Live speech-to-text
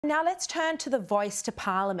Now let's turn to the voice to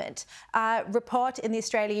Parliament. Report in the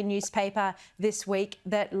Australian newspaper this week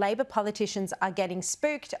that Labor politicians are getting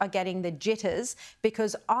spooked, are getting the jitters,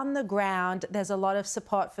 because on the ground there's a lot of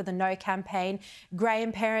support for the No campaign.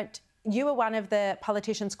 Graham Perrett, you were one of the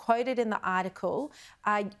politicians quoted in the article.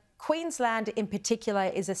 Queensland in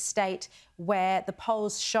particular is a state where the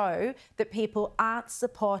polls show that people aren't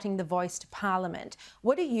supporting the voice to Parliament.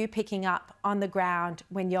 What are you picking up on the ground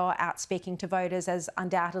when you're out speaking to voters, as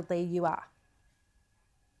undoubtedly you are?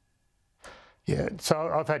 Yeah,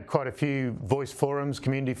 so I've had quite a few voice forums,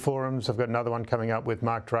 community forums. I've got another one coming up with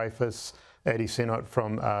Mark Dreyfus, Eddie Sinnott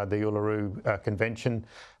from the Uluru Convention.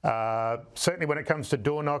 Certainly when it comes to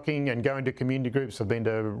door knocking and going to community groups, I've been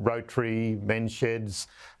to Rotary, men's sheds,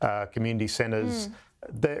 community centres.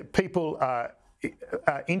 The people are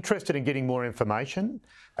interested in getting more information,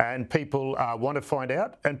 and people want to find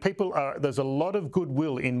out, and there's a lot of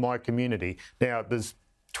goodwill in my community. Now, there's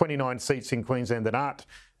 29 seats in Queensland that aren't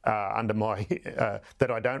under my that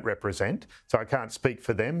I don't represent, so I can't speak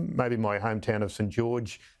for them. Maybe my hometown of St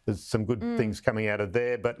George, there's some good things coming out of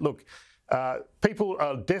there. But look, people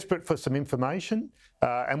are desperate for some information,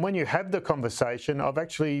 and when you have the conversation, I've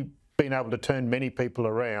actually been able to turn many people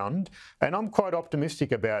around, and I'm quite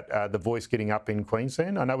optimistic about the voice getting up in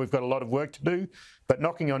Queensland. I know we've got a lot of work to do, but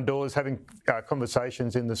knocking on doors, having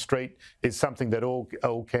conversations in the street is something that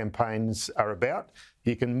all campaigns are about.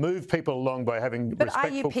 You can move people along by having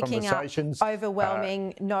respectful conversations. Are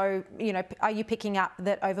you picking up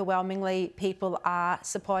that overwhelmingly people are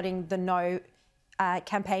supporting the No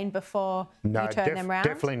campaign before you turn them round?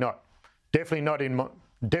 Definitely not. Definitely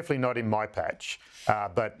not in my patch.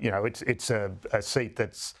 But you know, it's a seat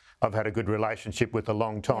that's I've had a good relationship with a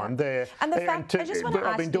long time there. And the fact, I just want to ask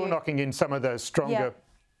you, I've been door knocking in some of those stronger. Yeah.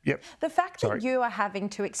 Yep. The fact that you are having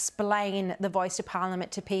to explain the voice to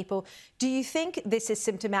Parliament to people, do you think this is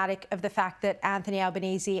symptomatic of the fact that Anthony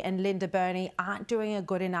Albanese and Linda Burney aren't doing a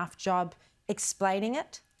good enough job explaining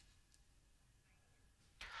it?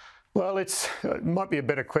 Well, it might be a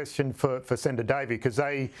better question for Senator Davey, because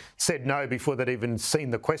they said no before they'd even seen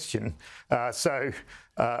the question. So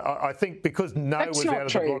I think because no was out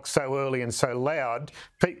of the block so early and so loud,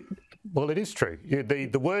 well, it is true.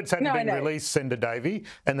 The words hadn't been released, Senator Davey,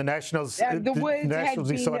 and the Nationals, decided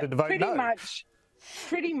to vote no.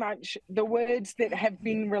 Pretty much the words that have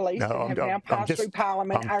been released and have now passed through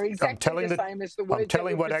Parliament are exactly the same as the words that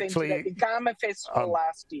were presented at the Garma Festival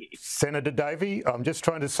last year. Senator Davey, I'm just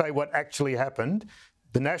trying to say what actually happened.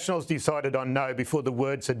 The Nationals decided on no before the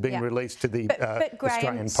words had been released to the but Graham,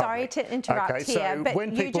 Australian public. Sorry to interrupt here, so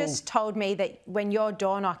but you just told me that when you're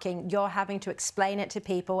door knocking, you're having to explain it to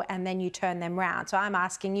people and then you turn them round. So I'm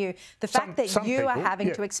asking you, the fact that you are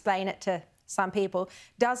having to explain it to some people,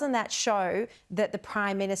 doesn't that show that the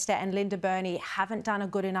Prime Minister and Linda Burney haven't done a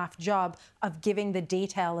good enough job of giving the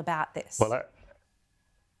detail about this? Well,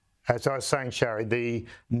 as I was saying, Sharri, the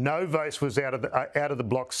no voice was out of the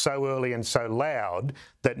block so early and so loud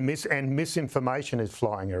that misinformation is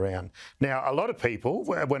flying around. Now, a lot of people,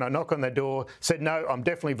 when I knock on their door, said, no, I'm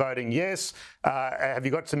definitely voting yes. Have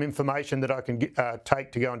you got some information that I can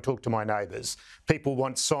take to go and talk to my neighbours? People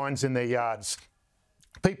want signs in their yards.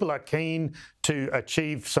 People are keen to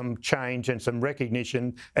achieve some change and some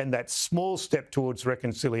recognition and that small step towards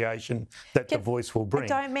reconciliation that the voice will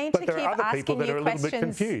bring. I don't mean but to there keep are other asking people that you are a questions. little bit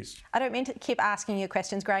confused. I don't mean to keep asking you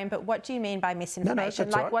questions, Graham, but what do you mean by misinformation?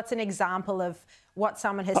 No, like, what's an example of what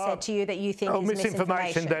someone has said to you that you think is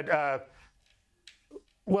misinformation? That,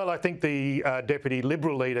 well, I think the Deputy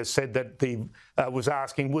Liberal leader said that was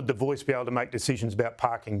asking, would the voice be able to make decisions about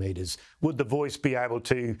parking meters? Would the voice be able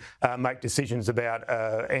to make decisions about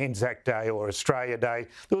Anzac Day or Australia Day?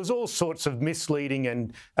 There was all sorts of misleading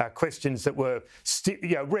and questions that were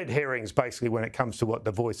red herrings, basically, when it comes to what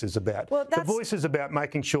the voice is about. Well, the voice is about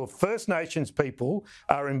making sure First Nations people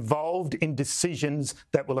are involved in decisions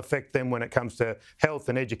that will affect them when it comes to health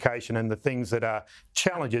and education and the things that are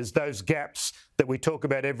challenges, those gaps that we talk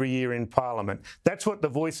about every year in Parliament. That's what the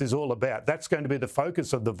voice is all about. That's going to be the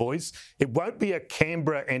focus of the voice. It won't be a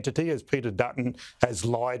Canberra entity, as Peter Dutton has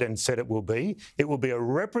lied and said it will be. It will be a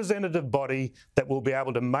representative body that will be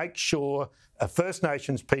able to make sure First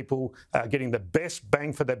Nations people are getting the best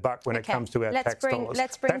bang for their buck when it comes to our tax dollars.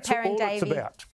 Let's bring That's Perrin all Davey. it's about.